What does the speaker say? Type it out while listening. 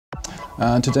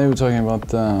Today we're talking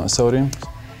about Sodium.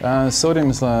 Sodium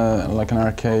is like an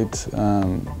arcade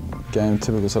game,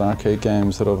 typical sort of arcade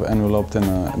game, sort of enveloped in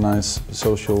a nice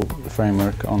social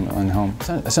framework on home.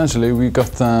 Essentially, we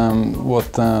got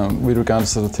what we regard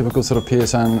as a typical sort of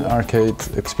PSN arcade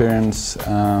experience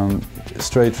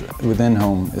straight within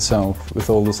home itself, with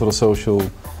all the sort of social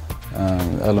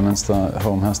elements that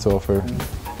home has to offer.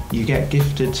 You get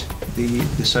gifted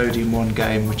the Sodium 1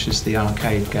 game, which is the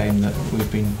arcade game that we've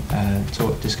been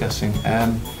discussing.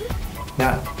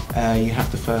 You have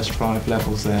the first 5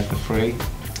 levels there for free.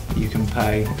 You can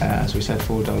pay, as we said,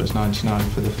 $4.99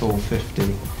 for the full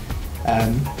 50.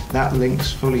 That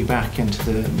links fully back into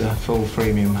the full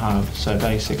freemium hub. So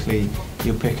basically,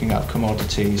 you're picking up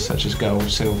commodities such as gold,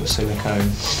 silver,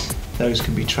 silicone. Those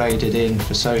can be traded in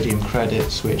for Sodium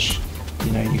credits, which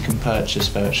you can purchase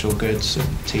virtual goods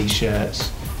and t-shirts.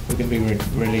 We're going to be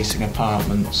releasing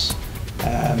apartments.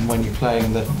 When you're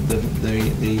playing the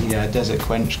Desert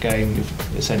Quench game,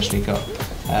 you've essentially got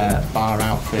bar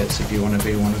outfits if you want to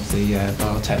be one of the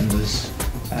bartenders,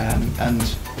 and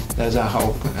there's a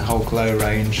whole glow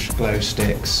range, glow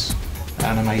sticks,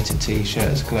 animated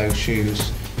t-shirts, glow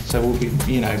shoes. So we'll be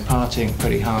partying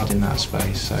pretty hard in that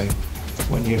space. So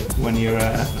when you're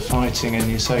fighting in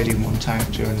your Sodium 1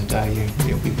 tank during the day,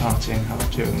 you'll be partying hard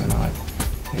during the night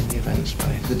in the event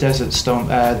space. The Desert Stomp,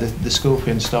 the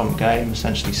Scorpion Stomp game,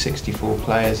 essentially 64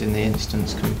 players in the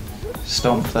instance can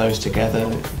stomp those together.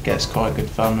 It gets quite good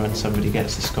fun when somebody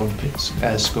gets the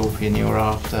Scorpion you're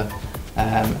after,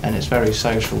 and it's very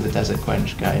social, the Desert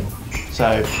Quench game.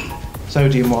 So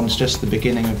Sodium 1's just the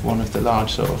beginning of one of the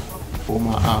large sort of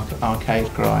format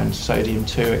arcade grinds. Sodium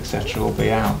 2, etc. will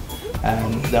be out.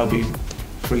 There'll be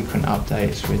frequent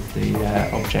updates with the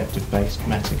objective-based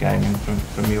metagaming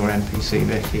from your NPC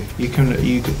Vicky.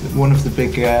 One of the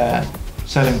big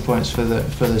selling points for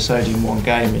the Sodium 1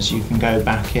 game is you can go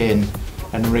back in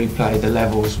and replay the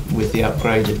levels with the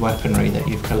upgraded weaponry that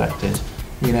you've collected.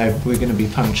 We're going to be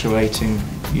punctuating,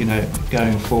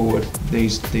 going forward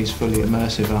these fully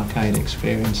immersive arcade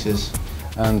experiences.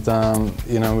 And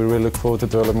we really look forward to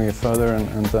developing it further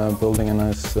and building a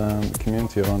nice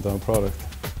community around our product.